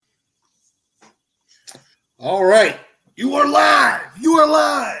All right. You are live. You are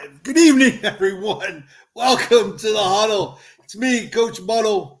live. Good evening, everyone. Welcome to the Huddle. It's me, Coach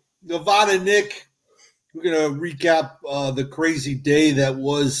Muddle, Nevada Nick. We're going to recap the crazy day that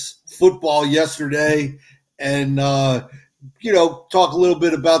was football yesterday and, talk a little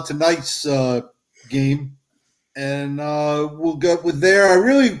bit about tonight's game. And we'll go with there. I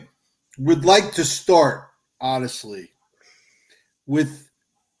really would like to start, honestly, with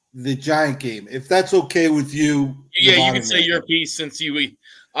the Giant game, if that's okay with you. Yeah, you can say your piece since you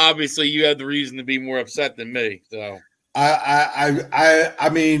obviously you had the reason to be more upset than me. So I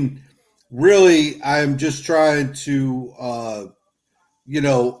mean, really, I'm just trying to, I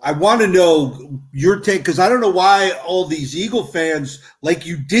want to know your take because I don't know why all these Eagle fans like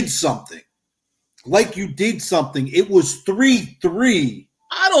you did something. It was 3-3.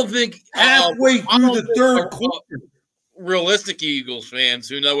 I don't think halfway through the third quarter. Realistic Eagles fans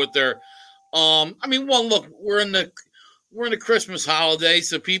who know what they're. Look, we're in the Christmas holiday,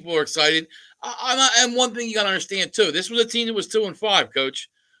 so people are excited. And one thing you got to understand too, this was a team that was 2-5,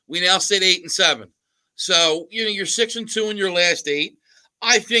 Coach. We now sit 8-7, so you're 6-2 in your last 8.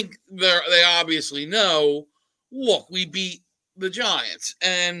 I think they obviously know. Look, we beat the Giants,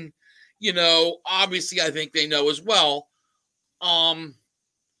 and obviously I think they know as well.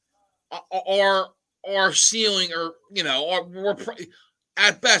 Our ceiling, or we're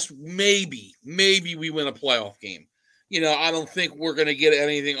at best maybe we win a playoff game. I don't think we're going to get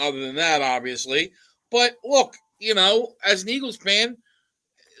anything other than that, obviously. But look, as an Eagles fan,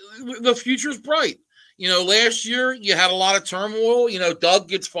 the future's bright. Last year you had a lot of turmoil. Doug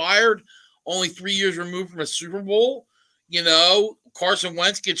gets fired, only 3 years removed from a Super Bowl. Carson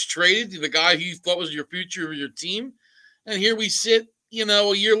Wentz gets traded to the guy who you thought was your future of your team. And here we sit,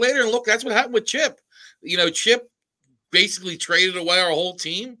 a year later, and look, that's what happened with Chip. Chip basically traded away our whole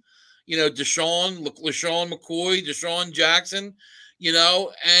team. LaShawn McCoy, Deshaun Jackson,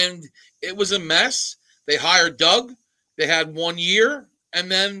 and it was a mess. They hired Doug. They had 1 year, and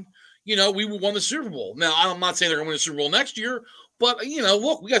then, we won the Super Bowl. Now, I'm not saying they're going to win the Super Bowl next year, but,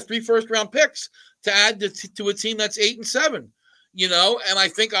 look, we got 3 first-round picks to add to a team that's 8-7, and I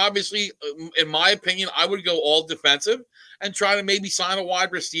think, obviously, in my opinion, I would go all defensive and try to maybe sign a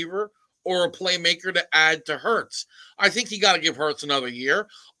wide receiver or a playmaker to add to Hurts. I think you got to give Hurts another year,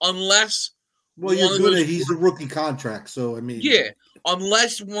 unless. Well, you're good at he's a rookie contract, so I mean. Yeah,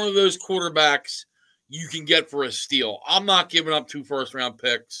 unless one of those quarterbacks you can get for a steal. I'm not giving up 2 first-round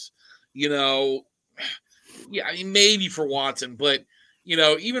picks. Maybe for Watson, but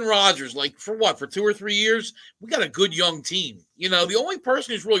even Rodgers, for 2 or 3 years, we got a good young team. The only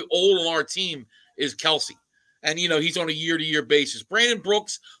person who's really old on our team is Kelsey. And, he's on a year-to-year basis. Brandon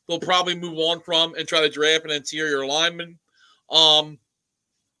Brooks, they'll probably move on from and try to draft an interior lineman. And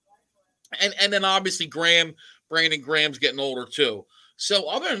then, obviously, Brandon Graham's getting older, too. So,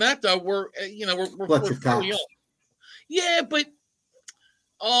 other than that, though, we're fairly young. Yeah, but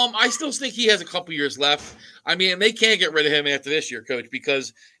I still think he has a couple years left. I mean, they can't get rid of him after this year, Coach,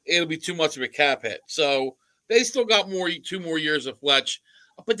 because it'll be too much of a cap hit. So, they still got 2 more years of Fletch.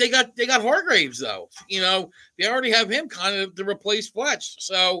 But they got Hargraves, though. They already have him kind of to replace Fletch.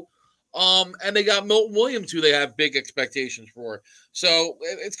 So, and they got Milton Williams, who they have big expectations for. So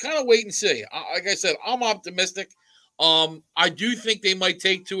it's kind of wait and see. Like I said, I'm optimistic. I do think they might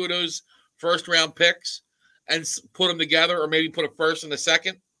take 2 of those first-round picks and put them together, or maybe put a first and a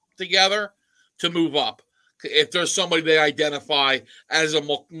second together to move up. If there's somebody they identify as a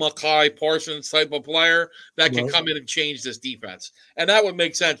Mekhi Parsons type of player that can come in and change this defense. And that would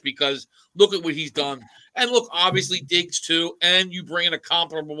make sense because look at what he's done. And look, obviously Diggs too, and you bring in a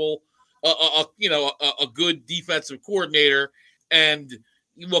comparable, a good defensive coordinator, and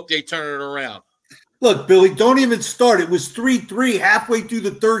look, they turn it around. Look, Billy, don't even start. It was 3-3 halfway through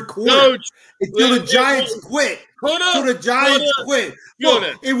the third quarter. Coach, until the Giants quit. Until the Giants quit.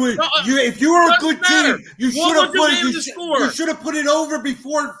 Look, it was if you were a good team, you should have put it over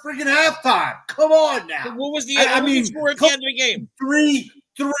before freaking halftime. Come on now. What was the score at the end of the game?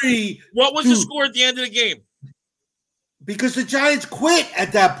 3-3. What was the score at the end of the game? Because the Giants quit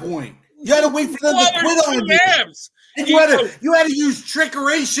at that point. You had to wait for them to quit on you. And you had to use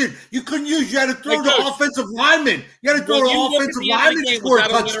trickeration. You couldn't use. You had to throw to offensive linemen. You had to throw to offensive linemen to score a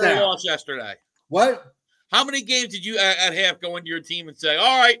touchdown. Loss yesterday. What? How many games did you at half go into your team and say,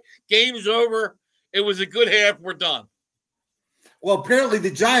 "All right, game's over. It was a good half. We're done." Well, apparently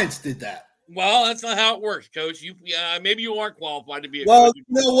the Giants did that. Well, that's not how it works, Coach. Maybe you aren't qualified to be a coach. You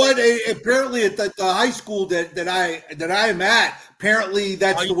know what? Apparently, at the high school that I am at, apparently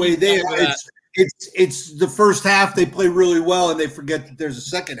that's the way they are. it's the first half they play really well and they forget that there's a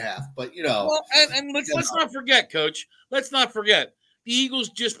second half. But well, and let's not forget, Coach. Let's not forget the Eagles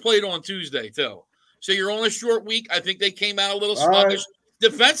just played on Tuesday too. So you're on a short week. I think they came out a little sluggish.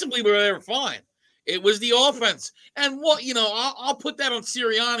 Right. Defensively, but they were fine. It was the offense, and I'll put that on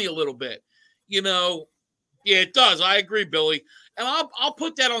Sirianni a little bit. Yeah, it does. I agree, Billy, and I'll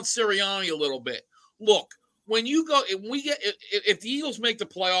put that on Sirianni a little bit. Look, when you go, if the Eagles make the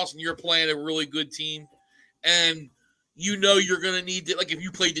playoffs and you're playing a really good team, and you're going to need to, like if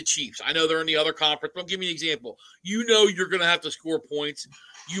you played the Chiefs, I know they're in the other conference, but give me an example. You're going to have to score points.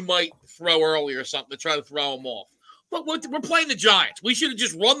 You might throw early or something to try to throw them off. But we're playing the Giants. We should have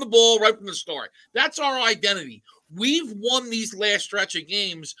just run the ball right from the start. That's our identity. We've won these last stretch of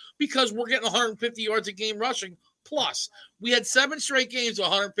games because we're getting 150 yards a game rushing. Plus, we had 7 straight games of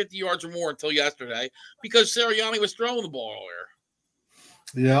 150 yards or more until yesterday because Sirianni was throwing the ball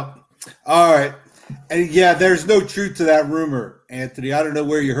earlier. Yep. All right. And yeah, there's no truth to that rumor, Anthony. I don't know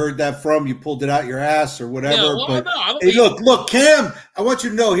where you heard that from. You pulled it out your ass or whatever. No, but no, hey, look, Cam. I want you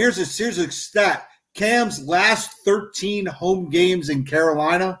to know. Here's a stat. Cam's last 13 home games in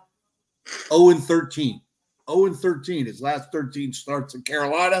Carolina, 0-13. 0-13. His last 13 starts in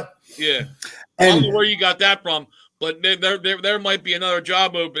Carolina. Yeah. I don't know where you got that from, but there might be another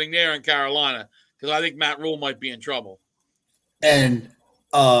job opening there in Carolina because I think Matt Rule might be in trouble. And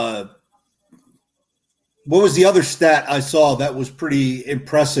what was the other stat I saw that was pretty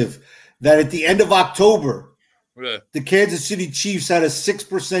impressive? That at the end of October, the Kansas City Chiefs had a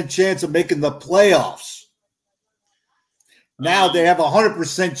 6% chance of making the playoffs. Now they have a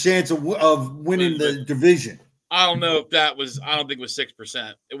 100% chance of winning the division. I don't know if that was – I don't think it was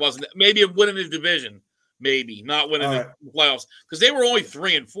 6%. It wasn't – maybe of winning the division, maybe, not winning the playoffs. Because they were only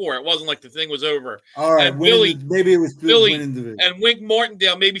 3-4. It wasn't like the thing was over. All right. Maybe it was winning the division. And Wink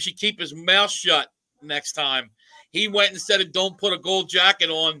Martindale maybe should keep his mouth shut next time. He went and said, "Don't put a gold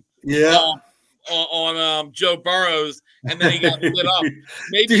jacket on." Yeah. On Joe Burrows, and then he got lit up.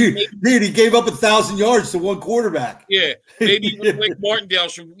 Dude, he gave up 1,000 yards to one quarterback. Yeah, maybe Wink Martindale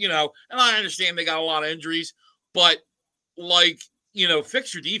should, and I understand they got a lot of injuries, but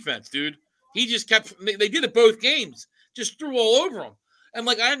fix your defense, dude. He just kept. They did it both games, just threw all over him. And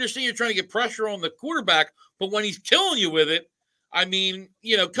I understand you're trying to get pressure on the quarterback, but when he's killing you with it, I mean,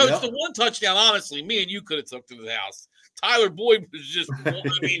 Coach, the one touchdown, honestly, me and you could have took to the house. Tyler Boyd was just, it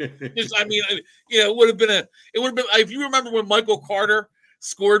would have been if you remember when Michael Carter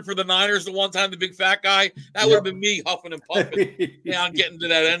scored for the Niners the one time, the big fat guy, that would have been me huffing and puffing getting to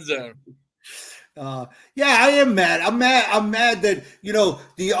that end zone. Yeah, I am mad. I'm mad that,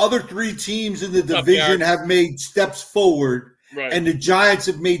 the other 3 teams in the division have made steps forward. Right. And the Giants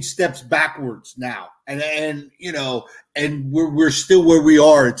have made steps backwards now, and we're still where we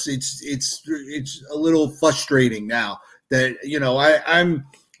are. It's a little frustrating now that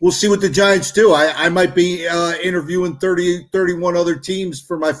we'll see what the Giants do. I might be interviewing 31 other teams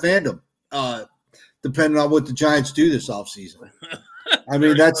for my fandom, depending on what the Giants do this offseason. I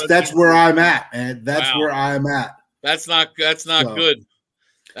mean that's where I'm at, and that's where I'm at. That's not good.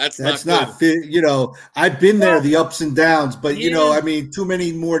 That's not fit. I've been there, the ups and downs, but too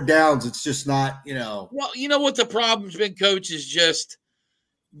many more downs. It's just not, Well, you know what the problem's been, Coach, is just,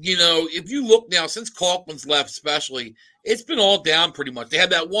 if you look now, since Kaufman's left especially, it's been all down pretty much. They had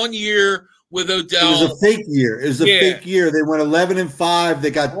that 1 year with Odell. It was a fake year. Fake year. They went 11-5. They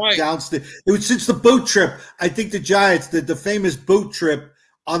got downstate. It was since the boat trip. I think the Giants, the famous boat trip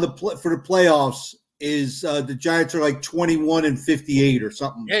for the playoffs, is the Giants are like 21-58 or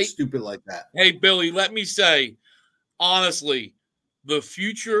something stupid like that. Hey, Billy, let me say, honestly, the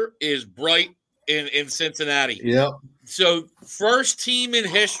future is bright in Cincinnati. Yeah. So first team in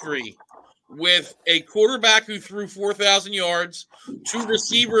history with a quarterback who threw 4,000 yards, 2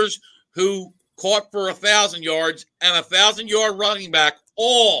 receivers who caught for 1,000 yards, and a 1,000-yard running back,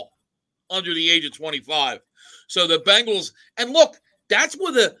 all under the age of 25. So the Bengals, and look, that's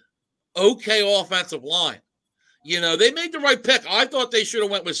with a okay offensive line. They made the right pick. I thought they should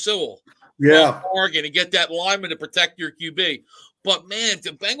have went with Sewell. Yeah. Oregon and get that lineman to protect your QB. But, man, if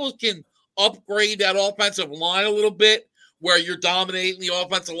the Bengals can upgrade that offensive line a little bit where you're dominating the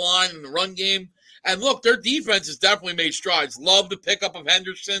offensive line in the run game. And, look, their defense has definitely made strides. Love the pickup of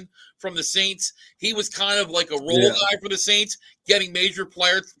Henderson from the Saints. He was kind of like a role guy for the Saints, getting major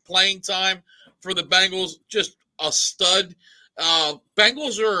playing time for the Bengals. Just a stud.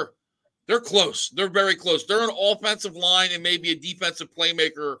 Bengals they're close. They're very close. They're an offensive line and maybe a defensive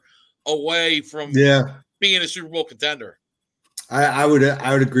playmaker away from being a Super Bowl contender. I would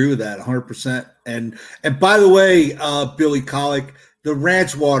agree with that 100%. And by the way, Billy Colick, the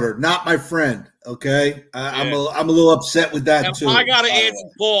ranch water, not my friend. Okay, I'm a little upset with that too. I gotta answer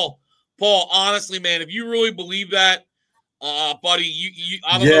Paul. Paul, honestly, man, if you really believe that, buddy, you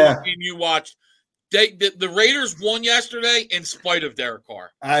I don't know what game you watched. The Raiders won yesterday in spite of Derek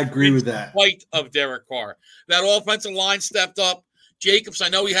Carr. I agree with that. In spite of Derek Carr. That offensive line stepped up. Jacobs, I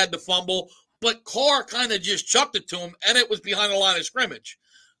know he had the fumble, but Carr kind of just chucked it to him, and it was behind the line of scrimmage.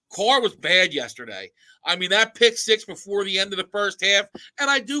 Carr was bad yesterday. I mean, that pick six before the end of the first half, and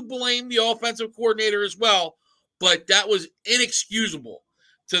I do blame the offensive coordinator as well, but that was inexcusable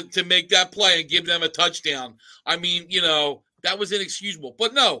to make that play and give them a touchdown. I mean, that was inexcusable.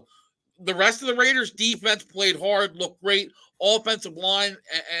 But no, the rest of the Raiders' defense played hard, looked great. Offensive line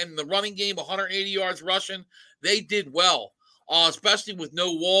and the running game, 180 yards rushing, they did well, especially with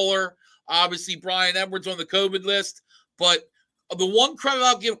no Waller. Obviously, Brian Edwards on the COVID list, but the one credit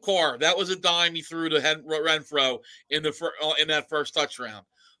I'll give Carr, that was a dime he threw to Renfro in that first touchdown.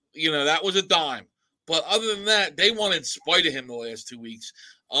 That was a dime. But other than that, they won in spite of him the last 2 weeks.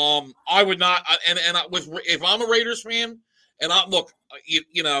 I would not, if I'm a Raiders fan, and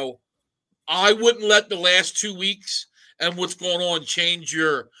I wouldn't let the last 2 weeks and what's going on change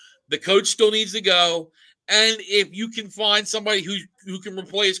the coach still needs to go. And if you can find somebody who can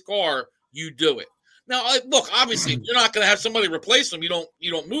replace Carr, you do it. Now, look, obviously, you're not going to have somebody replace him. You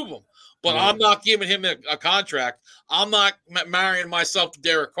don't move him. But I'm not giving him a contract. I'm not marrying myself to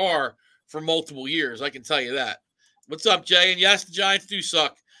Derek Carr for multiple years. I can tell you that. What's up, Jay? And yes, the Giants do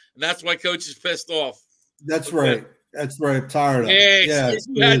suck, and that's why Coach is pissed off. That's right. That's right. I'm tired of it. Yeah,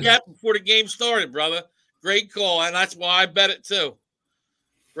 you had that before the game started, brother. Great call, and that's why I bet it too.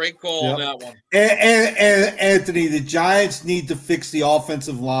 Great call on that one. And Anthony, the Giants need to fix the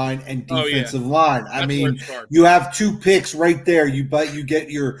offensive line and defensive line. I mean, you have 2 picks right there. You get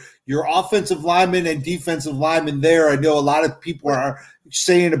your offensive lineman and defensive lineman there. I know a lot of people are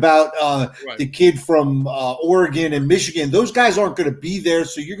saying about the kid from Oregon and Michigan. Those guys aren't going to be there,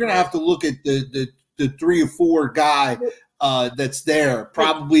 so you're going to have to look at the 3 or 4 guy that's there.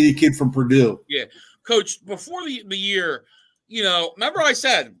 Probably the kid from Purdue. Yeah, Coach. Before the year. Remember I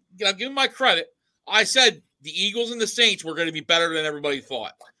said, give him my credit. I said the Eagles and the Saints were going to be better than everybody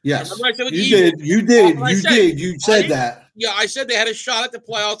thought. Yes, you did. You said that. Yeah, I said they had a shot at the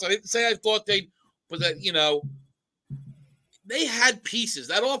playoffs. I didn't say I thought but that they had pieces.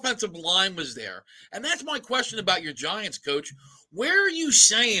 That offensive line was there, and that's my question about your Giants, Coach. Where are you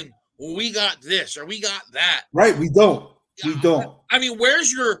saying, well, we got this or we got that? Right, we don't. We don't. I mean,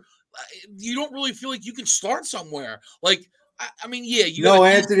 where's your? You don't really feel like you can start somewhere, like. I mean, yeah.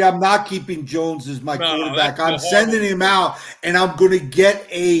 Anthony, I'm not keeping Jones as my quarterback. I'm sending him out, and I'm going to get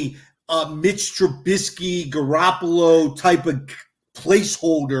a Mitch Trubisky, Garoppolo type of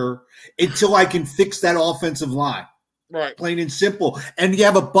placeholder until I can fix that offensive line. Right. Plain and simple. And you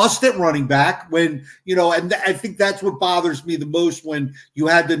have a bust at running back when, and I think that's what bothers me the most when you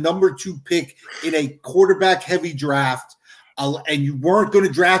had the number 2 pick in a quarterback-heavy draft, and you weren't going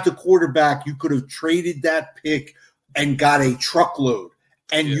to draft a quarterback. You could have traded that pick and got a truckload,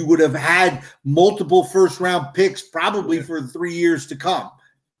 and you would have had multiple first-round picks probably for 3 years to come,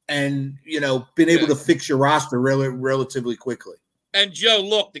 and been able to fix your roster relatively quickly. And Joe,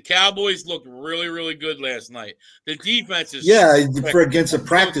 look, the Cowboys looked really, really good last night. The defense is against a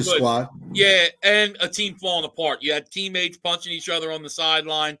practice squad. Yeah, and a team falling apart. You had teammates punching each other on the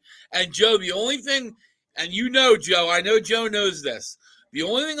sideline. And Joe, the only thing, and Joe, I know Joe knows this. The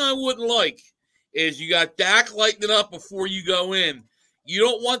only thing I wouldn't like is you got Dak lighting it up before you go in. You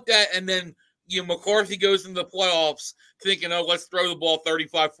don't want that, and then McCarthy goes into the playoffs thinking, let's throw the ball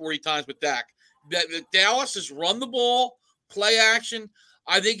 35, 40 times with Dak. Dallas has run the ball, play action.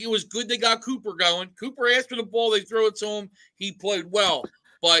 I think it was good they got Cooper going. Cooper asked for the ball. They throw it to him. He played well.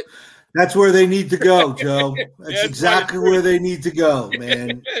 But that's where they need to go, Joe. That's exactly where they need to go,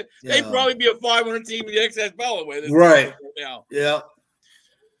 man. They'd probably be a 500 team in the XFL away. Right now. Yeah.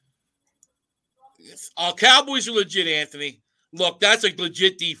 Cowboys are legit, Anthony. Look, that's a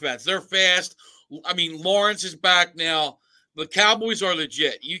legit defense. They're fast. I mean, Lawrence is back now. The Cowboys are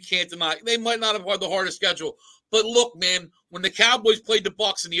legit. You can't deny. They might not have had the hardest schedule, but look, man, when the Cowboys played the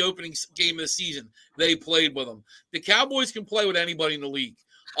Bucs in the opening game of the season, they played with them. The Cowboys can play with anybody in the league.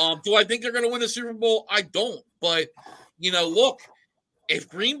 Do I think they're going to win the Super Bowl? I don't. But, look, if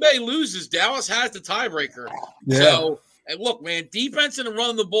Green Bay loses, Dallas has the tiebreaker. Yeah. So, and look, man, defense and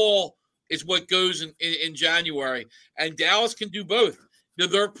running the ball is what goes in January. And Dallas can do both.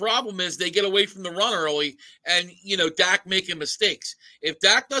 Their problem is they get away from the run early and, Dak making mistakes. If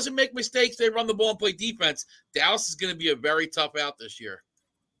Dak doesn't make mistakes, they run the ball and play defense. Dallas is going to be a very tough out this year.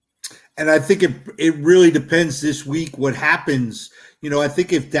 And I think it really depends this week what happens, I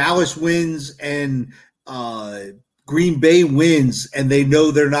think if Dallas wins and Green Bay wins, and they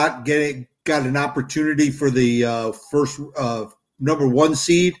know they're not got an opportunity for the first number one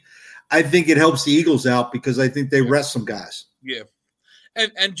seed, I think it helps the Eagles out because I think they rest some guys. Yeah.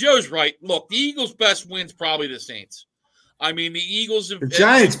 And Joe's right. Look, the Eagles' best win's probably the Saints. I mean, the Eagles have, the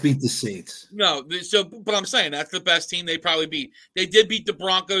Giants beat the Saints. No, but I'm saying that's the best team they probably beat. They did beat the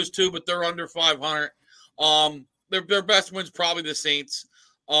Broncos too, but they're under 500. Their best win's probably the Saints.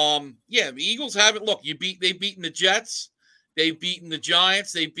 The Eagles haven't. Look, they've beaten the Jets, they've beaten the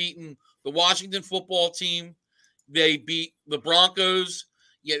Giants, they've beaten the Washington football team, they beat the Broncos.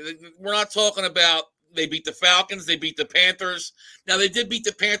 Yeah, we're not talking about they beat the Falcons, they beat the Panthers. Now they did beat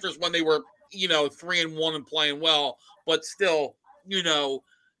the Panthers when they were 3-1 and playing well, but still, the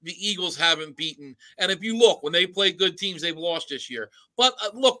Eagles haven't beaten. And if you look, when they play good teams, they've lost this year. But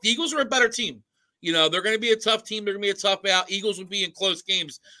look, the Eagles are a better team. They're going to be a tough team. They're going to be a tough out. Eagles will be in close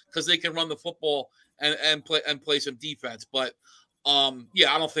games because they can run the football and play some defense. But I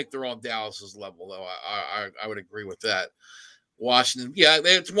don't think they're on Dallas's level, though. I would agree with that. Washington,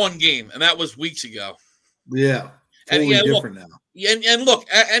 it's one game, and that was weeks ago. Yeah, totally different now. And look,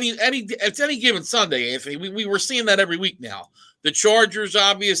 it's any given Sunday, Anthony. We were seeing that every week now. The Chargers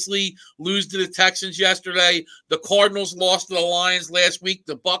obviously lose to the Texans yesterday. The Cardinals lost to the Lions last week.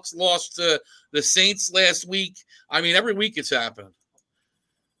 The Bucs lost to the Saints last week. I mean, every week it's happening.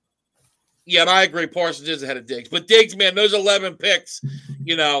 Yeah, and I agree. Parsons is ahead of Diggs, but Diggs, man, those 11 picks,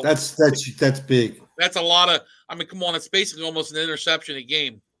 that's big. That's a lot of. I mean, come on, it's basically almost an interception a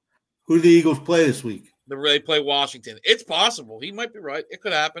game. Who do the Eagles play this week? They play Washington. It's possible. He might be right. It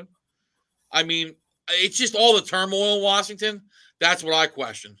could happen. I mean, it's just all the turmoil in Washington. That's what I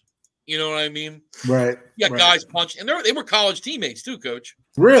question. You know what I mean? Right. Yeah, right. Guys punch. And they were college teammates too, Coach.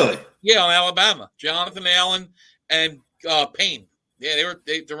 Really? Yeah, on Alabama. Jonathan Allen and Payne. Yeah,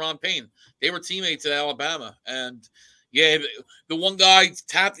 Deron Payne. They were teammates at Alabama. And, yeah, the one guy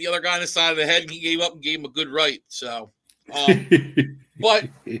tapped the other guy on the side of the head, and he gave up and gave him a good right. So, but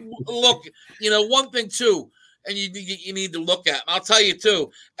look, one thing too, and you need to look at, and I'll tell you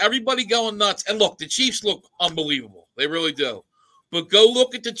too, everybody going nuts. And look, the Chiefs look unbelievable. They really do. But go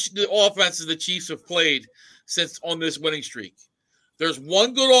look at the offenses the Chiefs have played since on this winning streak. There's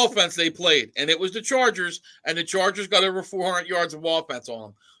one good offense they played, and it was the Chargers, and the Chargers got over 400 yards of offense on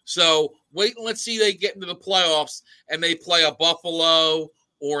them. So wait and let's see they get into the playoffs and they play a Buffalo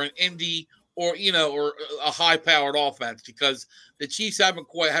or an Indy or a high-powered offense, because the Chiefs haven't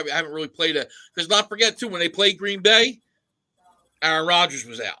really played it. Because not forget too, when they played Green Bay, Aaron Rodgers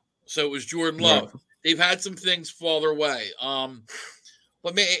was out, so it was Jordan Love. Right. They've had some things fall their way,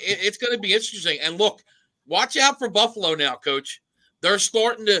 but man, it's going to be interesting. And look, watch out for Buffalo now, Coach. They're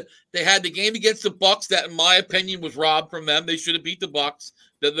starting to. They had the game against the Bucs that, in my opinion, was robbed from them. They should have beat the Bucs.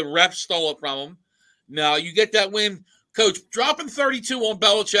 The refs stole it from them. Now you get that win, Coach. Dropping 32 on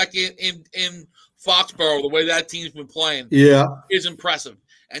Belichick in Foxborough, the way that team's been playing, is impressive.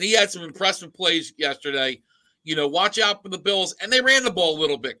 And he had some impressive plays yesterday. Watch out for the Bills. And they ran the ball a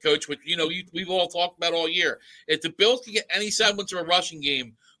little bit, Coach, which we've all talked about all year. If the Bills can get any semblance of a rushing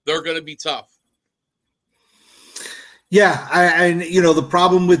game, they're going to be tough. Yeah, and the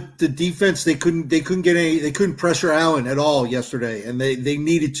problem with the defense, they couldn't pressure Allen at all yesterday, and they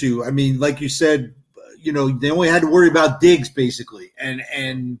needed to. I mean, like you said, they only had to worry about Diggs basically,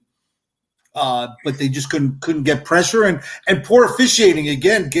 but they just couldn't get pressure, and poor officiating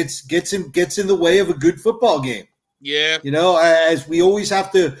again gets in the way of a good football game. Yeah, as we always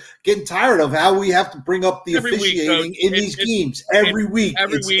have to get tired of how we have to bring up the officiating in these games every week.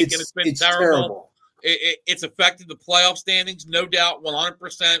 And it's been terrible. It's affected the playoff standings, no doubt,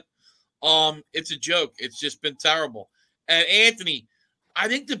 100%. It's a joke. It's just been terrible. And Anthony, I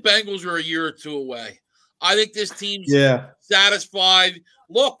think the Bengals are a year or two away. I think this team's satisfied.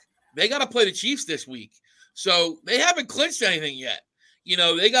 Look, they got to play the Chiefs this week, so they haven't clinched anything yet.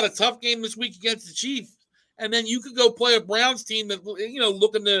 They got a tough game this week against the Chiefs, and then you could go play a Browns team that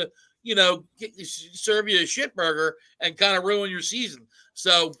looking to serve you a shit burger and kind of ruin your season.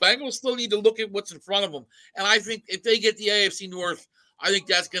 So Bengals still need to look at what's in front of them. And I think if they get the AFC North, I think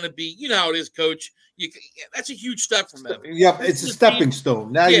that's going to be, how it is, Coach. That's a huge step from them. Yeah, it's a stepping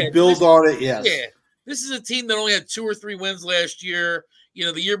stone. Now you build on it, yes. Yeah, this is a team that only had 2 or 3 wins last year.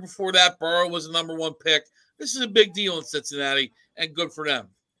 The year before that, Burrow was the number 1 pick. This is a big deal in Cincinnati, and good for them.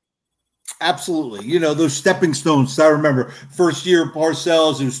 Absolutely. Those stepping stones. I remember first year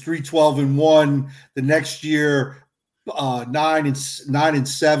Parcells, it was 3-12-1. The next year,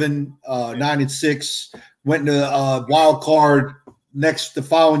 9-7, 9-6. Went into wild card. The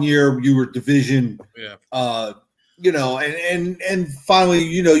following year, you were division. Yeah. and finally,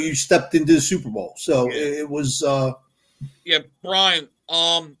 you stepped into the Super Bowl. So it was. Yeah, Brian.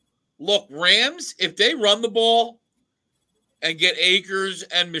 Look, Rams, if they run the ball and get Akers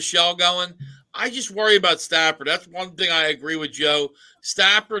and Michelle going, I just worry about Stafford. That's one thing I agree with Joe.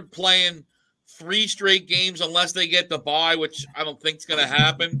 Stafford playing 3 straight games unless they get the bye, which I don't think is going to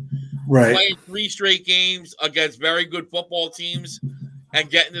happen. Right. Playing 3 straight games against very good football teams and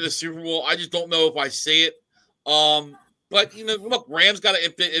getting to the Super Bowl, I just don't know if I see it. But look, Rams got to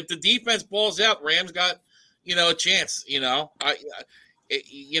if the defense balls out, Rams got a chance. You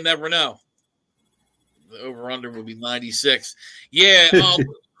never know. The over under will be 96. Yeah.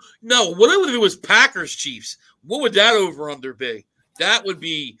 No, what if it was Packers Chiefs? What would that over under be? That would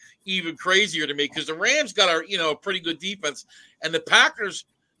be even crazier to me because the Rams got a pretty good defense, and the Packers,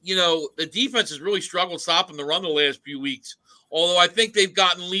 the defense has really struggled stopping the run the last few weeks. Although I think they've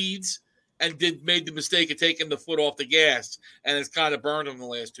gotten leads and made the mistake of taking the foot off the gas, and it's kind of burned them the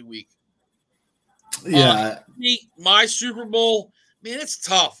last 2 weeks. Yeah. My Super Bowl, man, it's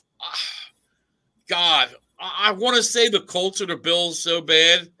tough. God, I want to say the Colts or the Bills so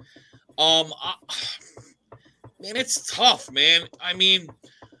bad. Man, it's tough, man. I mean,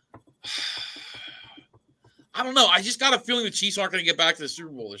 I don't know. I just got a feeling the Chiefs aren't going to get back to the Super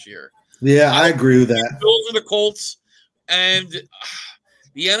Bowl this year. Yeah, I agree with that. The Bills or the Colts and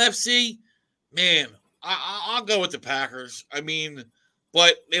the NFC, man, I'll go with the Packers. I mean,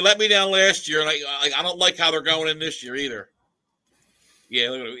 but they let me down last year, and I don't like how they're going in this year either. Yeah,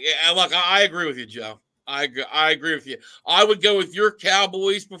 look, I agree with you, Joe. I agree with you. I would go with your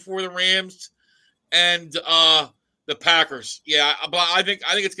Cowboys before the Rams and the Packers. Yeah, but I think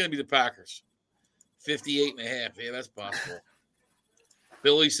it's going to be the Packers. 58.5. Yeah, that's possible.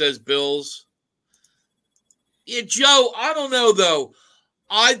 Billy says Bills. Yeah, Joe, I don't know though.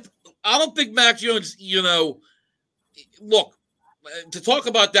 I don't think Mac Jones. Look, to talk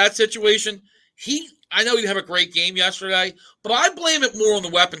about that situation, I know he didn't have a great game yesterday, but I blame it more on the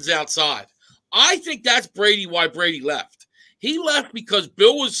weapons outside. I think that's why Brady left. He left because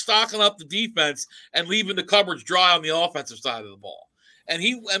Bill was stocking up the defense and leaving the cupboards dry on the offensive side of the ball. And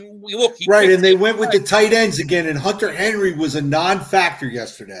he right, and they went with the tight ends again, and Hunter Henry was a non-factor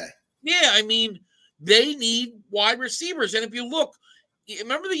yesterday. Yeah, I mean, they need wide receivers. And if you look,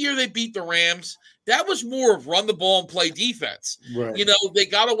 remember the year they beat the Rams? That was more of run the ball and play defense. Right. They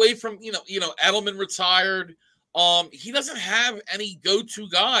got away from, Edelman retired. He doesn't have any go-to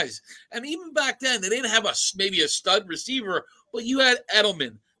guys. And even back then, they didn't have maybe a stud receiver, but you had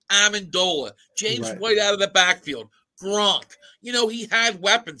Edelman, Amendola, James White out of the backfield, Gronk. He had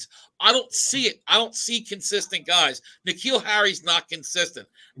weapons. I don't see it. I don't see consistent guys. N'Keal Harry's not consistent.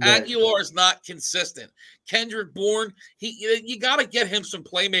 Right. Aguilar is not consistent. Kendrick Bourne, you got to get him some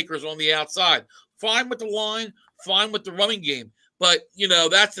playmakers on the outside. Fine with the line, fine with the running game. But,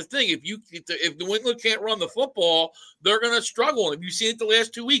 that's the thing. If New England can't run the football, they're going to struggle. And you've seen it the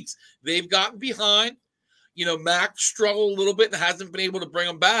last 2 weeks. They've gotten behind. Mac struggled a little bit and hasn't been able to bring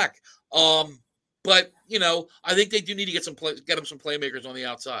them back. But, I think they do need to get them some playmakers on the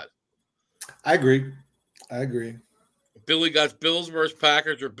outside. I agree. Billy got Bills versus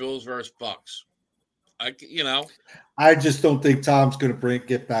Packers or Bills versus Bucks. I just don't think Tom's going to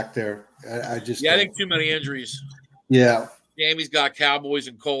get back there. I think too many injuries. Yeah. Sammy's got Cowboys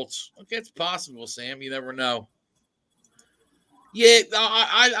and Colts. Okay, it's possible, Sam. You never know. Yeah,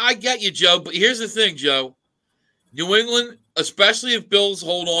 I get you, Joe. But here's the thing, Joe. New England, especially if Bills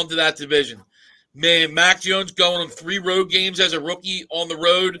hold on to that division, man, Mac Jones going on 3 road games as a rookie on the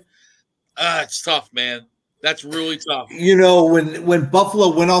road, it's tough, man. That's really tough. When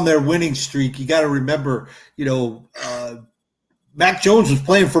Buffalo went on their winning streak, you got to remember, Mac Jones was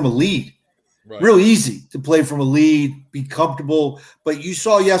playing from a lead. Right. Real easy to play from a lead, be comfortable. But you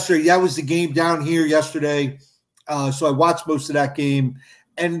saw yesterday, that was the game down here yesterday. So I watched most of that game.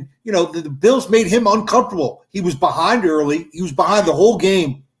 And, the Bills made him uncomfortable. He was behind early. He was behind the whole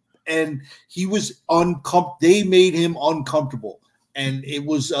game. And he was uncomfortable. They made him uncomfortable. And it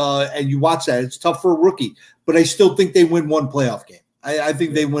was and you watch that. It's tough for a rookie. But I still think they win one playoff game. I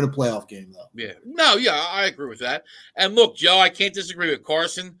think they win a playoff game, though. Yeah. No, yeah, I agree with that. And look, Joe, I can't disagree with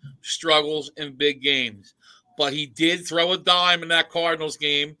Carson struggles in big games. But he did throw a dime in that Cardinals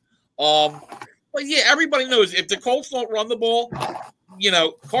game. But, yeah, everybody knows if the Colts don't run the ball,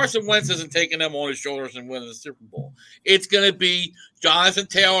 Carson Wentz isn't taking them on his shoulders and winning the Super Bowl. It's going to be Jonathan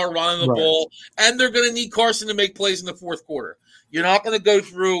Taylor running the ball, and they're going to need Carson to make plays in the fourth quarter. You're not going to go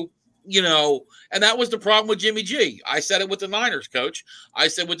through, and that was the problem with Jimmy G. I said it with the Niners, Coach. I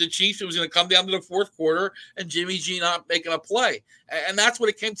said with the Chiefs, it was going to come down to the fourth quarter and Jimmy G not making a play. And that's what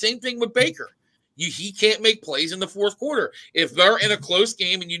it came. Same thing with Baker. he can't make plays in the fourth quarter. If they're in a close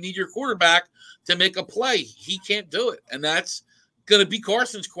game and you need your quarterback to make a play, he can't do it. And that's going to be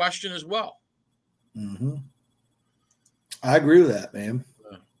Carson's question as well. Mm-hmm. I agree with that, man.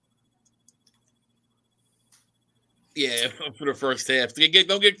 Yeah, for the first half.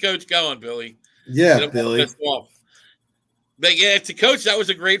 Don't get Coach going, Billy. Yeah, Billy. But yeah, to Coach, that was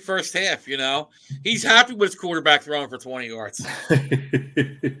a great first half, He's happy with his quarterback throwing for 20 yards.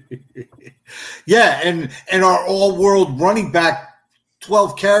 Yeah, and our all-world running back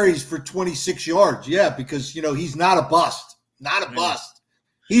 12 carries for 26 yards. Yeah, because, he's not a bust. Not a bust.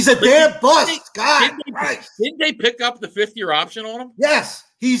 He's a damn bust. God Christ. Didn't they pick up the fifth-year option on him? Yes,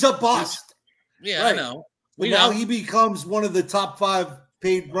 he's a bust. Yeah, right. I know. But now he becomes one of the top 5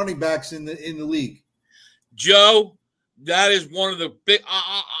 paid running backs in the league. Joe, that is one of the big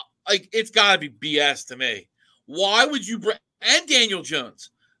it's got to be BS to me. Why would you bring – and Daniel Jones.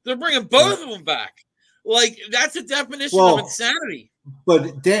 They're bringing both of them back. That's a definition of insanity.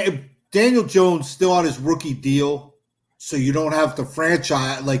 But Daniel Jones still on his rookie deal, so you don't have to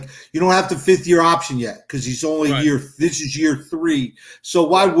franchise – you don't have the 5th-year option yet because he's only this is year 3. So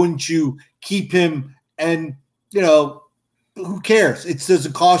why wouldn't you keep him – and, who cares? It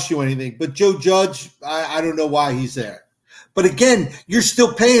doesn't cost you anything. But Joe Judge, I don't know why he's there. But again, you're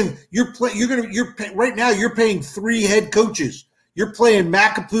still paying. Right now. You're paying 3 head coaches. You're paying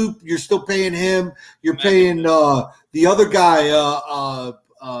McApoop. You're still paying him. You're paying the other guy,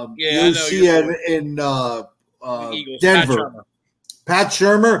 in Denver, Pat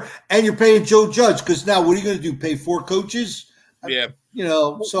Shurmur, and you're paying Joe Judge because now what are you going to do? Pay 4 coaches? Yeah.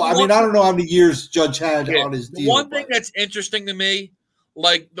 So I don't know how many years Judge had on his deal. One thing that's interesting to me,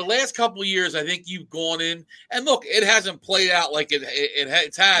 the last couple of years, I think you've gone in and look, it hasn't played out like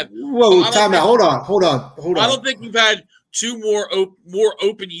it's had. Whoa, time out. Hold on. I don't think you've had 2 more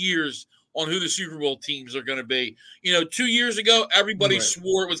open years on who the Super Bowl teams are going to be. 2 years ago, everybody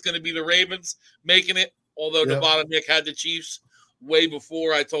swore it was going to be the Ravens making it, although Nevada Nick had the Chiefs way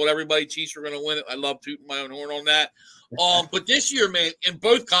before. I told everybody Chiefs were going to win it. I love tooting my own horn on that. But this year, man, in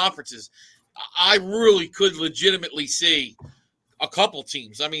both conferences, I really could legitimately see a couple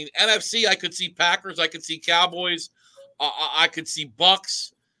teams. I mean, NFC, I could see Packers, I could see Cowboys, I could see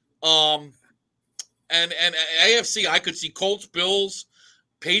Bucks, and AFC, I could see Colts, Bills,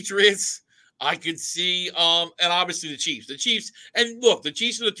 Patriots. I could see, and obviously the Chiefs. The Chiefs, and look, the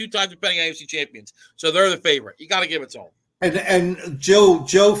Chiefs are the 2-time defending AFC champions, so they're the favorite. You got to give it to them. And Joe,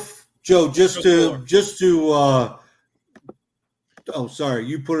 just to. Oh, sorry.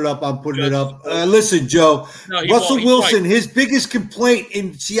 You put it up. I'm putting it up. Listen, Joe. No, Russell Wilson, his biggest complaint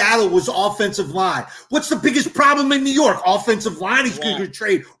in Seattle was offensive line. What's the biggest problem in New York? Offensive line. He's going to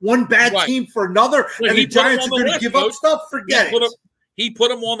trade one bad team for another, and the Giants are going to give up stuff? Forget it. He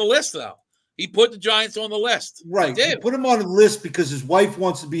put him on the list, though. He put the Giants on the list. Right. He put him on the list because his wife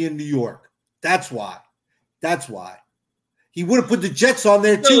wants to be in New York. That's why. He would have put the Jets on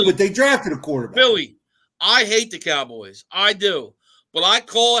there, too, but they drafted a quarterback. Billy, I hate the Cowboys. I do. But I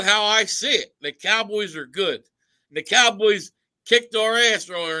call it how I see it. The Cowboys are good. The Cowboys kicked our ass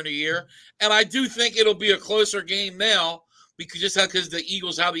earlier in the year. And I do think it'll be a closer game now because the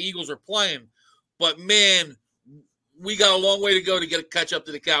Eagles, how the Eagles are playing. But, man, we got a long way to go to catch up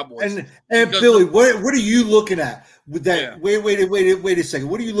to the Cowboys. And Billy, what are you looking at with that? Yeah. Wait a second.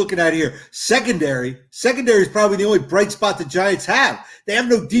 What are you looking at here? Secondary is probably the only bright spot the Giants have. They have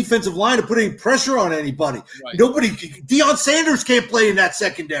no defensive line to put any pressure on anybody. Right. Deion Sanders can't play in that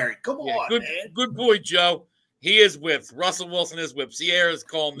secondary. Come on, man. Good boy, Joe. He is whipped. Russell Wilson is whipped. Sierra's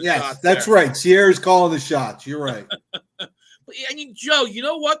calling the shots. Yes, that's right. Sierra's calling the shots. You're right. I mean, Joe, you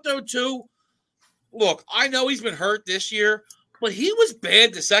know what, though, too? Look, I know he's been hurt this year, but he was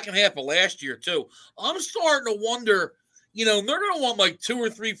bad the second half of last year, too. I'm starting to wonder, they're going to want 2 or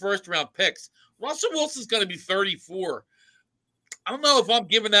 3 first-round picks. Russell Wilson's going to be 34. I don't know if I'm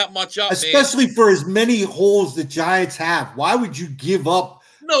giving that much up, especially for as many holes the Giants have. Why would you give up?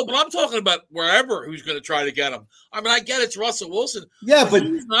 No, but I'm talking about wherever who's going to try to get him. I mean, I get it's Russell Wilson. Yeah, but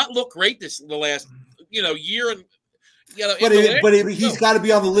he's not looked great the last year and. But he's got to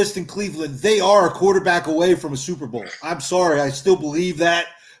be on the list in Cleveland. They are a quarterback away from a Super Bowl. I'm sorry. I still believe that.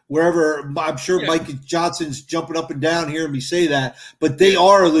 Wherever, I'm sure Mike Johnson's jumping up and down hearing me say that. But they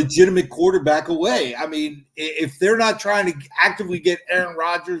are a legitimate quarterback away. I mean, if they're not trying to actively get Aaron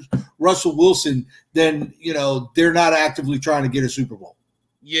Rodgers, Russell Wilson, then, they're not actively trying to get a Super Bowl.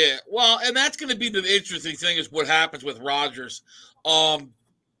 Yeah, well, and that's going to be the interesting thing is what happens with Rodgers.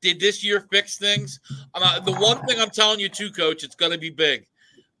 Did this year fix things? The one thing I'm telling you too, Coach, it's going to be big.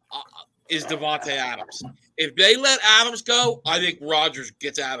 is Devontae Adams. If they let Adams go, I think Rodgers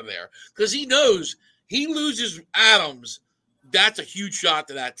gets out of there because he knows he loses Adams. That's a huge shot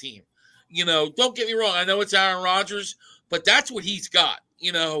to that team. Don't get me wrong. I know it's Aaron Rodgers, but that's what he's got.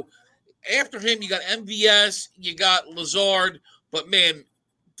 After him, you got MVS, you got Lazard, but man,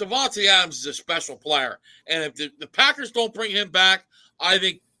 Devontae Adams is a special player. And if the Packers don't bring him back, I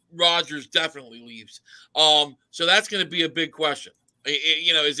think Rodgers definitely leaves. So that's going to be a big question.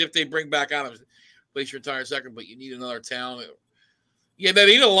 Is if they bring back Adams, place your entire second, but you need another talent. Yeah, they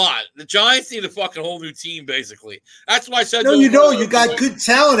need a lot. The Giants need a fucking whole new team, basically. That's why I said. No, you got good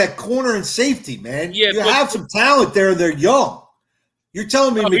talent at corner and safety, man. Yeah, you have some talent there, and they're young. You're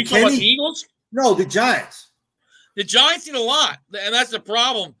telling me McKinney? Talking about the Eagles? No, the Giants. The Giants need a lot, and that's the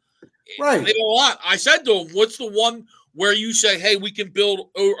problem. Right. They need a lot. I said to them, what's the one where you say, hey, we can build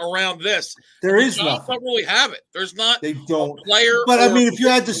around this? There is nothing. They don't really have it. There's not they don't. A player. But, I mean, if you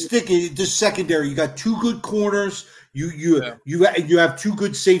had to stick it, just secondary, you got two good corners. You have two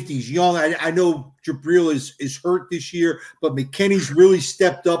good safeties. Young, I know Jabril is hurt this year, but McKinney's really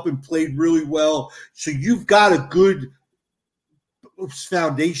stepped up and played really well. So you've got a good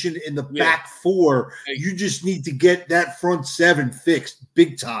foundation in the back four. Hey, you just need to get that front seven fixed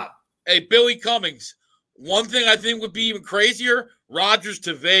big time. Hey, Billy Cummings, one thing I think would be even crazier, Rodgers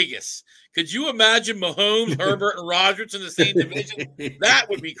to Vegas. Could you imagine Mahomes, Herbert, and Rodgers in the same division? That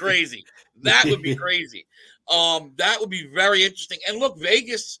would be crazy. That would be crazy. That would be very interesting. And look,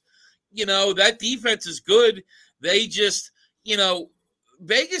 Vegas, that defense is good. They just,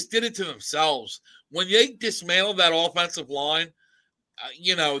 Vegas did it to themselves. When they dismantled that offensive line,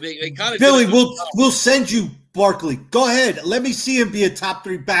 they kind of Billy, we'll send you Barkley. Go ahead. Let me see him be a top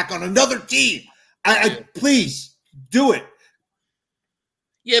 3 back on another team. I please do it.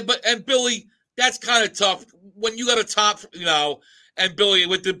 Yeah, and Billy, that's kind of tough. When you got a top, and Billy,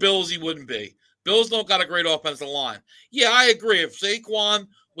 with the Bills, he wouldn't be. Bills don't got a great offensive line. Yeah, I agree. If Saquon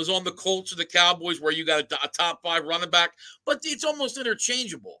was on the Colts or the Cowboys where you got a top 5 running back, but it's almost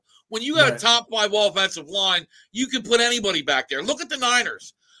interchangeable. When you got a top 5 offensive line, you can put anybody back there. Look at the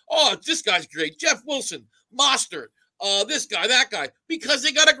Niners. Oh, this guy's great. Jeff Wilson, Mostert, this guy, that guy, because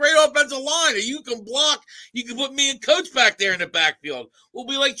they got a great offensive line. And you can block. You can put me and Coach back there in the backfield. We'll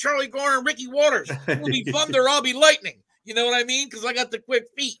be like Charlie Garner and Ricky Waters. We'll be thunder. I'll be lightning. You know what I mean? Because I got the quick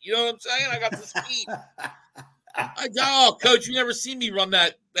feet. You know what I'm saying? I got the speed. Coach, you never seen me run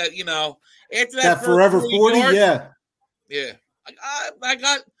that. After that forever 40. Yards, yeah. I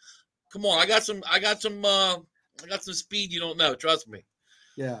got. Come on, I got some speed you don't know. Trust me.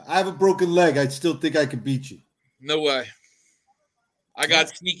 Yeah, I have a broken leg. I still think I can beat you. No way. I got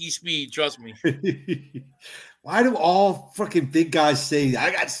sneaky speed. Trust me. Why do all fucking big guys say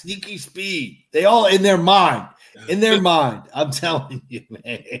I got sneaky speed? They all in their mind. In their mind. I'm telling you, man.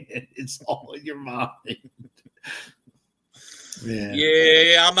 It's all in your mind. Man.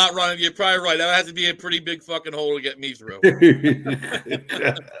 Yeah, I'm not running. You're probably right. That would have to be a pretty big fucking hole to get me through.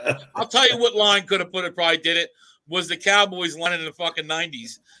 I'll tell you what line could have put it, probably did it, was the Cowboys line in the fucking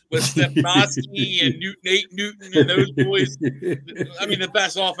 90s with Stepnoski and Nate Newton and those boys. I mean, the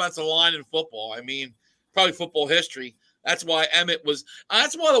best offensive line in football. I mean, probably football history. That's why Emmett was –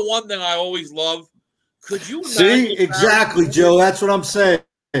 that's why the one thing I always love. Could you imagine – See? Exactly, Joe. That's what I'm saying.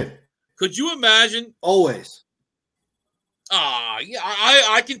 Could you imagine – Always. Yeah,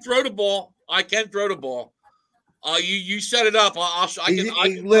 I can throw the ball. I can throw the ball. You set it up. I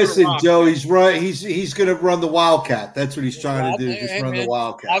can listen, Joe. He's right. He's going to run the Wildcat. That's what he's trying to do. Just run the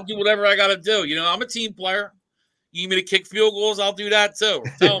Wildcat. I'll do whatever I got to do. I'm a team player. You need me to kick field goals? I'll do that too.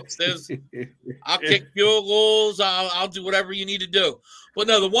 Tell him, Stiz. I'll kick field goals. I'll do whatever you need to do. But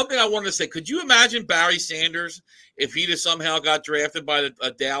no, the one thing I wanted to say: could you imagine Barry Sanders if he'd have somehow got drafted by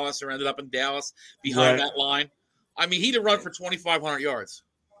Dallas or ended up in Dallas behind that line? I mean, he'd have run for 2,500 yards.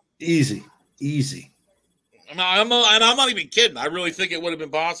 Easy. I'm not even kidding. I really think it would have been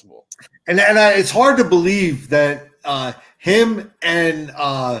possible. And it's hard to believe that him and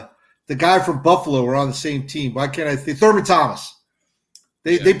the guy from Buffalo were on the same team. Why can't I think? Thurman Thomas.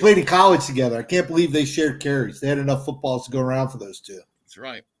 They played in college together. I can't believe they shared carries. They had enough footballs to go around for those two. That's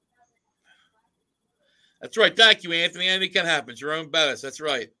right. Thank you, Anthony. Anything can happen. Jerome Bettis. That's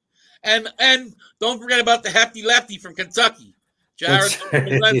right. And don't forget about the hefty lefty from Kentucky, Jared. Don't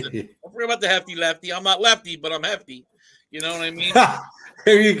forget about the hefty lefty. I'm not lefty, but I'm hefty. You know what I mean?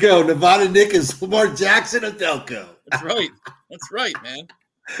 There you go. Nevada Nick is Lamar Jackson of Delco. That's right, man.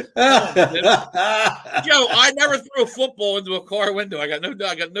 Joe, I never threw a football into a car window. I got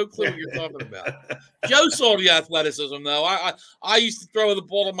no clue what you're talking about. Joe saw the athleticism, though. I used to throw the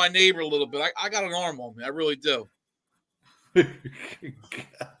ball to my neighbor a little bit. I got an arm on me. I really do.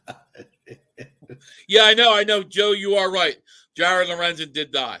 Yeah, I know, Joe. You are right. Jared Lorenzen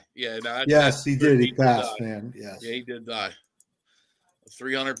did die. Yeah, no, yes, he did. He passed, die. man. Yes. Yeah, he did die.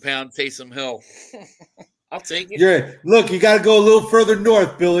 300-pound Taysom Hill. I'll take it. Yeah, look, you got to go a little further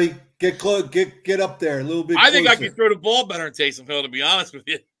north, Billy. Get close, get up there a little bit. I think I can throw the ball better than Taysom Hill. To be honest with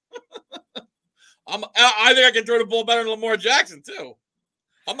you, I think I can throw the ball better than Lamar Jackson too.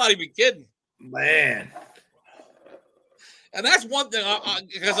 I'm not even kidding, man. And that's one thing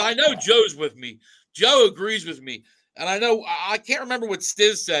because I know Joe's with me. Joe agrees with me, and I know I can't remember what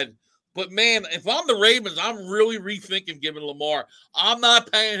Stiz said, but man, if I'm the Ravens, I'm really rethinking giving Lamar. I'm not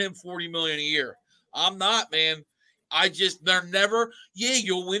paying him $40 million a year. I'm not, man. They're never. Yeah,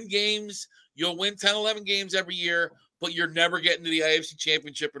 you'll win games. You'll win 10, 11 games every year, but you're never getting to the AFC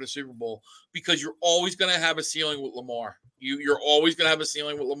Championship or the Super Bowl because you're always going to have a ceiling with Lamar. You're always going to have a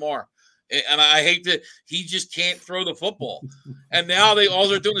ceiling with Lamar. And I hate that he just can't throw the football. And now all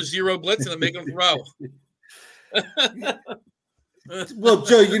they're doing is zero blitzing and make him throw. Well,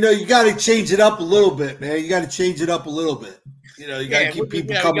 Joe, you got to change it up a little bit, man. You got to change it up a little bit. You got to keep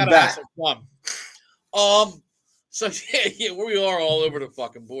people coming back. So yeah, we are all over the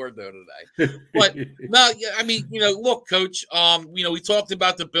fucking board though today. But no, I mean, look, Coach. We talked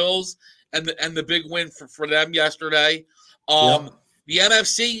about the Bills and the big win for them yesterday. The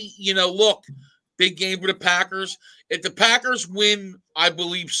NFC, look, big game for the Packers. If the Packers win, I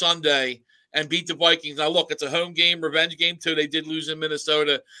believe Sunday and beat the Vikings. Now look, it's a home game, revenge game too. They did lose in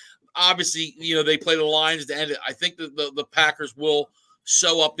Minnesota. Obviously, they play the Lions to end it. I think the Packers will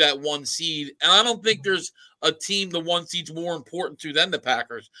sew up that one seed. And I don't think there's a team the one seed's more important to than the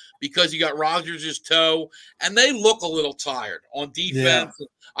Packers because you got Rodgers' toe, and they look a little tired on defense. Yeah.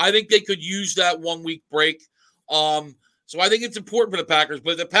 I think they could use that 1 week break. So I think it's important for the Packers.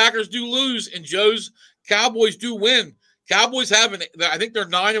 But if the Packers do lose and Joe's Cowboys do win, Cowboys I think they're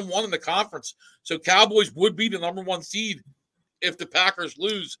 9-1 in the conference. So Cowboys would be the number one seed if the Packers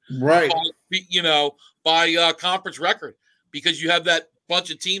lose, right? By conference record, because you have that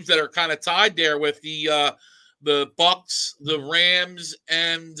bunch of teams that are kind of tied there with the Bucks, the Rams,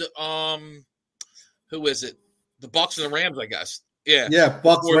 and who is it? The Bucks and the Rams, I guess. Yeah,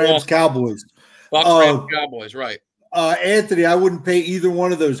 Bucks, Rams, Cowboys. Bucks, Rams, Cowboys, right? Anthony, I wouldn't pay either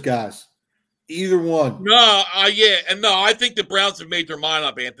one of those guys. Either one. No, I think the Browns have made their mind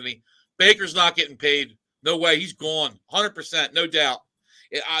up, Anthony. Baker's not getting paid. No way. He's gone. 100%, no doubt.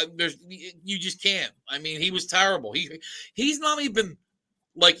 You just can't. I mean, he was terrible. He's not even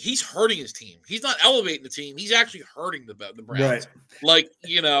he's hurting his team. He's not elevating the team. He's actually hurting the Browns. Right.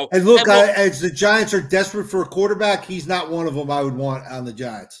 And look, as the Giants are desperate for a quarterback, he's not one of them I would want on the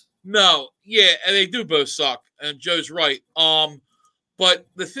Giants. No, yeah, and they do both suck. And Joe's right. But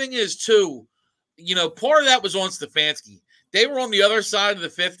the thing is, too, part of that was on Stefanski. They were on the other side of the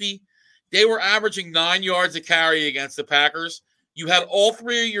 50. They were averaging 9 yards a carry against the Packers. You had all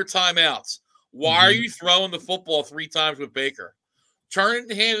three of your timeouts. Why are you throwing the football 3 times with Baker? Turn it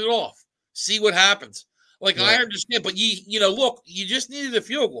and hand it off. See what happens. I understand, but look, you just needed a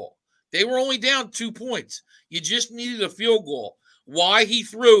field goal. They were only down 2 points. You just needed a field goal. Why he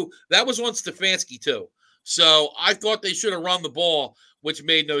threw, that was on Stefanski too. So I thought they should have run the ball, which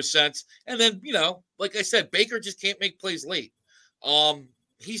made no sense. And then, like I said, Baker just can't make plays late.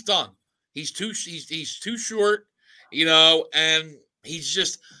 He's done. He's too short, and he's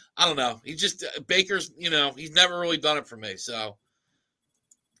just, I don't know. He's just Baker's, he's never really done it for me. So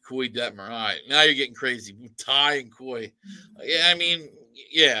Coy Detmer. All right. Now you're getting crazy. Ty and Coy.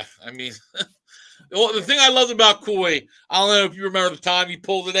 Yeah, I mean. Well, the thing I loved about Coy, I don't know if you remember the time he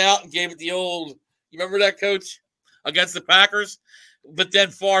pulled it out and gave it the old, you remember that, Coach? Against the Packers? But then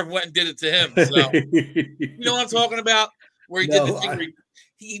Favre went and did it to him. So, you know what I'm talking about? Where he did the thing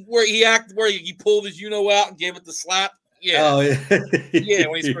where he pulled his out and gave it the slap. Yeah. Oh, yeah. Yeah,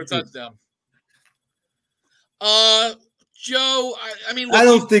 when he scored a touchdown. Joe, I mean, look, I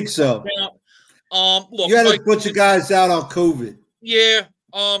don't think so. Look, you had a bunch of guys out on COVID. Yeah.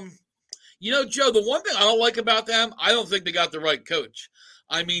 Joe, the one thing I don't like about them, I don't think they got the right coach.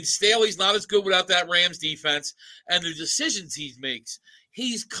 I mean, Staley's not as good without that Rams defense, and the decisions he makes.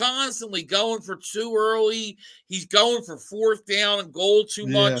 He's constantly going for too early. He's going for 4th down and goal too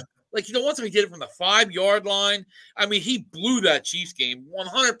much. One time he did it from the 5-yard line. I mean, he blew that Chiefs game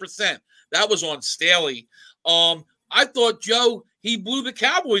 100%. That was on Staley. I thought, Joe, he blew the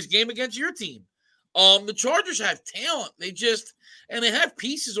Cowboys game against your team. The Chargers have talent. They have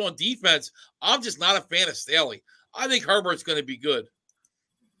pieces on defense. I'm just not a fan of Staley. I think Herbert's going to be good.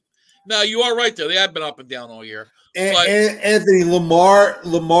 No, you are right, though. They have been up and down all year. Anthony, Lamar,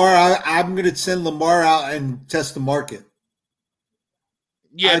 I'm going to send Lamar out and test the market.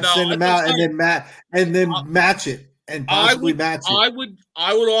 Yeah, I'd no, send him out and then match it and possibly match it.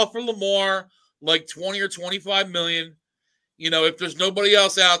 I would offer Lamar like 20 or 25 million. If there's nobody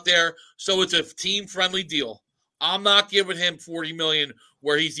else out there, so it's a team-friendly deal. I'm not giving him 40 million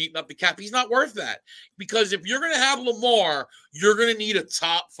where he's eating up the cap. He's not worth that. Because if you're going to have Lamar, you're going to need a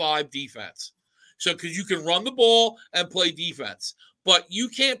top 5 defense. So because you can run the ball and play defense. But you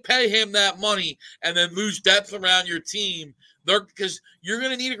can't pay him that money and then lose depth around your team because you're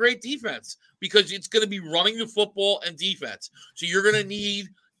going to need a great defense because it's going to be running the football and defense. So you're going to need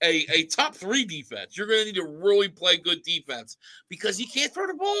a top 3 defense. You're going to need to really play good defense because he can't throw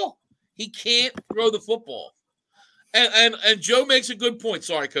the ball. He can't throw the football. And Joe makes a good point.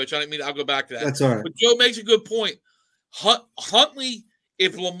 Sorry, Coach. I'll go back to that. That's all right. But Joe makes a good point. Huntley,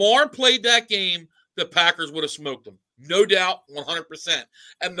 if Lamar played that game, the Packers would have smoked him. No doubt, 100%.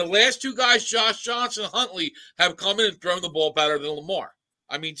 And the last 2 guys, Josh Johnson and Huntley, have come in and thrown the ball better than Lamar.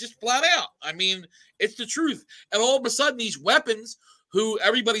 Just flat out. It's the truth. And all of a sudden, these weapons, who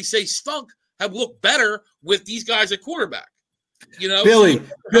everybody say stunk, have looked better with these guys at quarterback. Billy,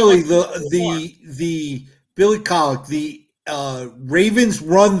 the Billy Colic, the Ravens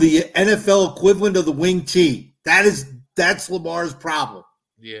run the NFL equivalent of the wing T. That's Lamar's problem.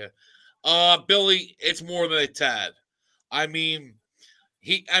 Yeah. Billy, it's more than a tad.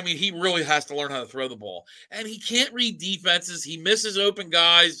 He really has to learn how to throw the ball, and he can't read defenses. He misses open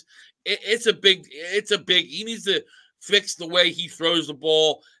guys. It's a big. He needs to fix the way he throws the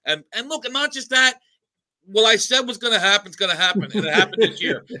ball. And look, and not just that. What I said was going to happen is going to happen, and it happened this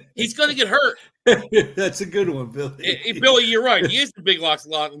year. He's going to get hurt. That's a good one, Billy. Billy, you're right. He is the big lock.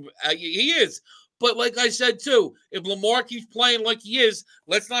 He is. But like I said, too, if Lamar keeps playing like he is,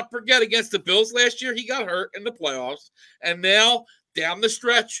 let's not forget against the Bills last year, he got hurt in the playoffs. And now, down the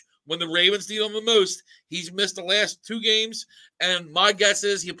stretch, when the Ravens need him the most, he's missed the last 2 games. And my guess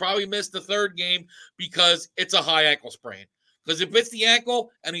is he'll probably miss the 3rd game because it's a high ankle sprain. Because if it's the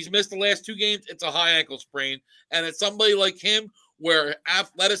ankle and he's missed the last 2 games, it's a high ankle sprain. And it's somebody like him where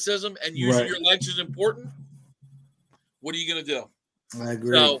athleticism and using your legs is important. What are you going to do? I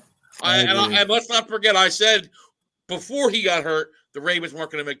agree. So, and let's not forget, I said before he got hurt, the Ravens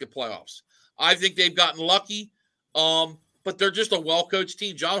weren't going to make the playoffs. I think they've gotten lucky, but they're just a well-coached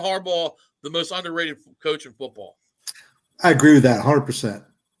team. John Harbaugh, the most underrated coach in football. I agree with that, 100%.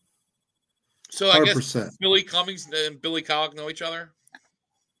 So I 100%. Guess Billy Cummings and Billy Colic know each other?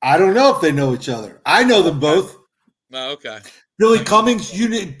 I don't know if they know each other. I know them both. Oh, okay. Billy Cummings,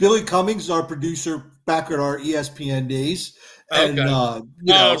 our producer back at our ESPN days. And,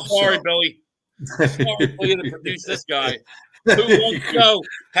 okay. Sorry, Billy. Sorry, Billy, to produce this guy. Who won't go?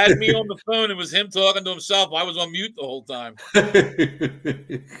 Had me on the phone. It was him talking to himself. I was on mute the whole time.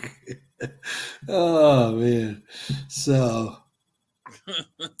 Oh, man. So.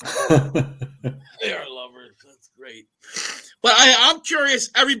 They are lovers. That's great. But I'm curious,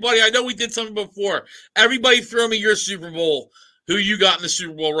 everybody. I know we did something before. Everybody throw me your Super Bowl. Who you got in the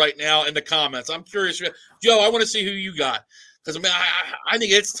Super Bowl right now in the comments. I'm curious. Joe, I want to see who you got. Because, I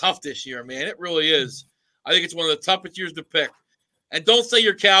think it's tough this year, man. It really is. I think it's one of the toughest years to pick. And don't say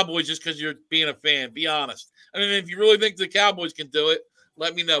you're Cowboys just because you're being a fan. Be honest. If you really think the Cowboys can do it,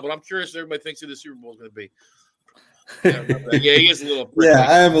 let me know. But I'm curious if everybody thinks who the Super Bowl is going to be. Yeah, he is a little prickly. Yeah,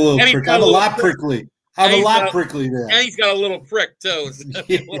 I am a little prickly. I'm a lot prickly. I'm a lot prickly there. And he's got a little prick, too. A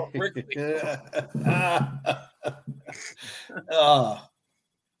little prickly.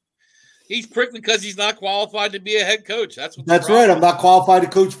 He's prickly because he's not qualified to be a head coach. That's right. I'm not qualified to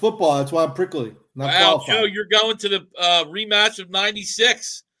coach football. That's why I'm prickly. Wow, Joe, you're going to the rematch of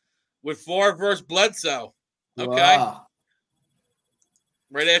 '96 with Favre versus Bledsoe. Okay. Wow.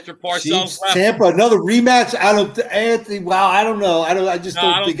 Right after Parcells left. Tampa, another rematch. Anthony. Wow, I don't know. I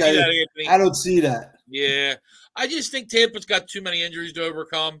don't see that. Yeah, I just think Tampa's got too many injuries to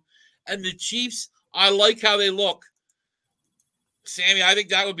overcome, and the Chiefs. I like how they look. Sammy, I think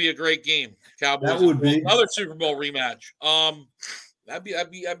that would be a great game. Cowboys. That would be another Super Bowl rematch.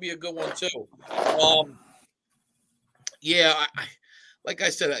 That'd be a good one too. Yeah, like I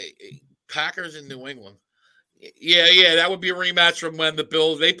said, Packers in New England. Yeah, that would be a rematch from when the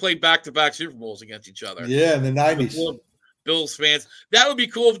Bills they played back-to-back Super Bowls against each other. Yeah, in the 90s. Bills fans. That would be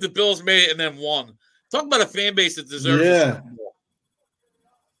cool if the Bills made it and then won. Talk about a fan base that deserves a Super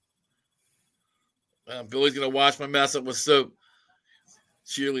Bowl. Billy's gonna wash my mess up with soap.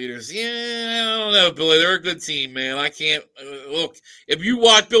 Cheerleaders. Yeah, I don't know, Billy. They're a good team, man. I can't look. If you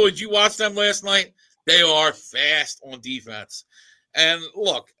watch Billy, did you watch them last night? They are fast on defense. And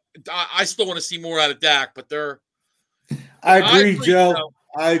look, I still want to see more out of Dak, but they're. I agree, Joe.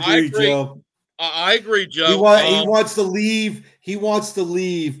 I agree, Joe. I agree, Joe. He wants to leave. he wants to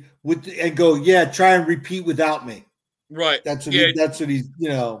leave and go, yeah, try and repeat without me. Right. That's what Yeah. he's,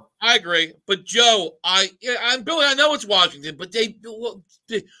 I agree, but Joe, I'm Billy. I know it's Washington, but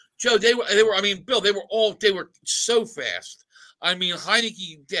Joe, they were. I mean, Bill, they were so fast. I mean,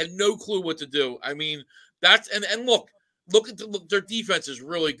 Heineke had no clue what to do. I mean, and look, their defense is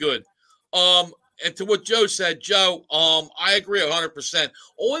really good. And to what Joe said, Joe, I agree 100%.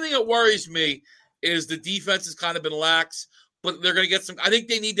 Only thing that worries me is the defense has kind of been lax, but they're going to get some. I think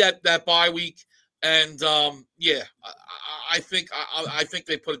they need that bye week. And yeah, I think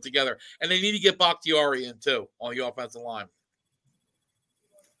they put it together, and they need to get Bakhtiari in too on the offensive line.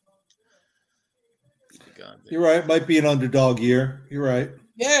 You're right. Might be an underdog year. You're right.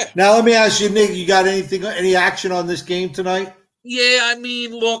 Yeah. Now let me ask you, Nick. You got any action on this game tonight? Yeah, I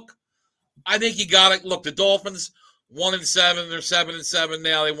mean, look, I think you got it. Look, the Dolphins 1-7. They're 7-7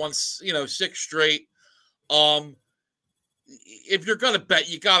 now. They won 6 straight. If you're going to bet,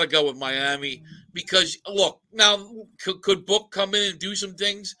 you got to go with Miami because, look, now, could Book come in and do some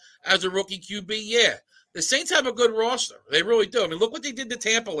things as a rookie QB? Yeah. The Saints have a good roster. They really do. I mean, look what they did to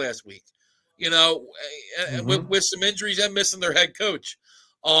Tampa last week, with some injuries and missing their head coach.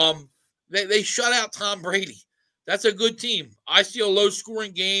 They shut out Tom Brady. That's a good team. I see a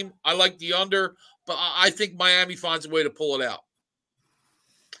low-scoring game. I like the under, but I think Miami finds a way to pull it out.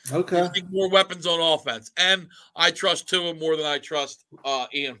 Okay. More weapons on offense, and I trust Tua more than I trust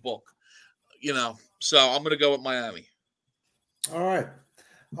Ian Book. So I'm going to go with Miami. All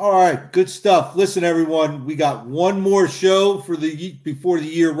right, good stuff. Listen, everyone, we got one more show before the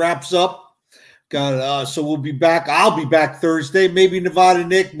year wraps up. So we'll be back. I'll be back Thursday. Maybe Nevada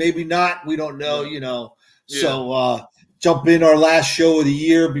Nick, maybe not. We don't know. Yeah. So jump in our last show of the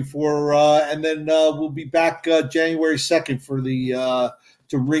year before, and then we'll be back January 2nd for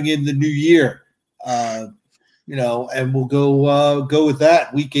to ring in the new year, and we'll go with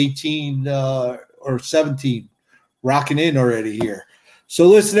that week 18 or 17, rocking in already here. So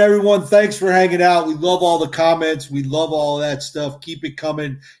listen, everyone, thanks for hanging out. We love all the comments. We love all that stuff. Keep it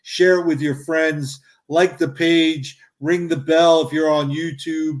coming. Share it with your friends. Like the page. Ring the bell if you're on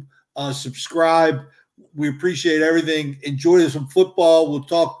YouTube. Subscribe. We appreciate everything. Enjoy some football. We'll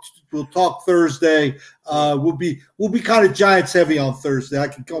talk Thursday. We'll be kind of Giants heavy on Thursday. I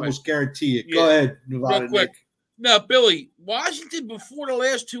can almost guarantee it. Yeah. Go ahead, Nevada Nick. Now, Billy, Washington before the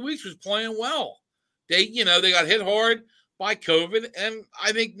last 2 weeks was playing well. They got hit hard by COVID, and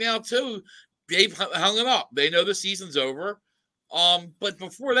I think now too they've hung it up. They know the season's over. But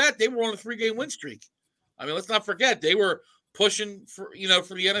before that, they were on a 3-game win streak. I mean, let's not forget they were pushing for the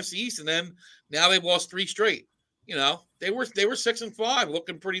NFC East, and then now they've lost 3 straight. They were 6-5,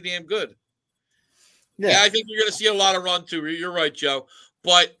 looking pretty damn good. Yeah, I think you're going to see a lot of run too. You're right, Joe.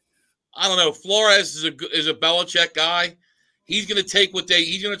 But I don't know. Flores is a Belichick guy. He's going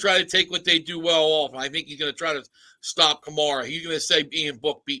to try to take what they do well off. And I think he's going to try to stop Kamara. He's going to say Ian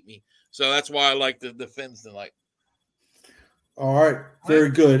Book beat me. So that's why I like the Finns tonight. All right.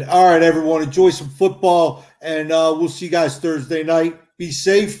 Very good. All right, everyone. Enjoy some football, and we'll see you guys Thursday night. Be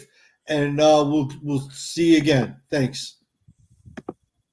safe, and we'll see you again. Thanks.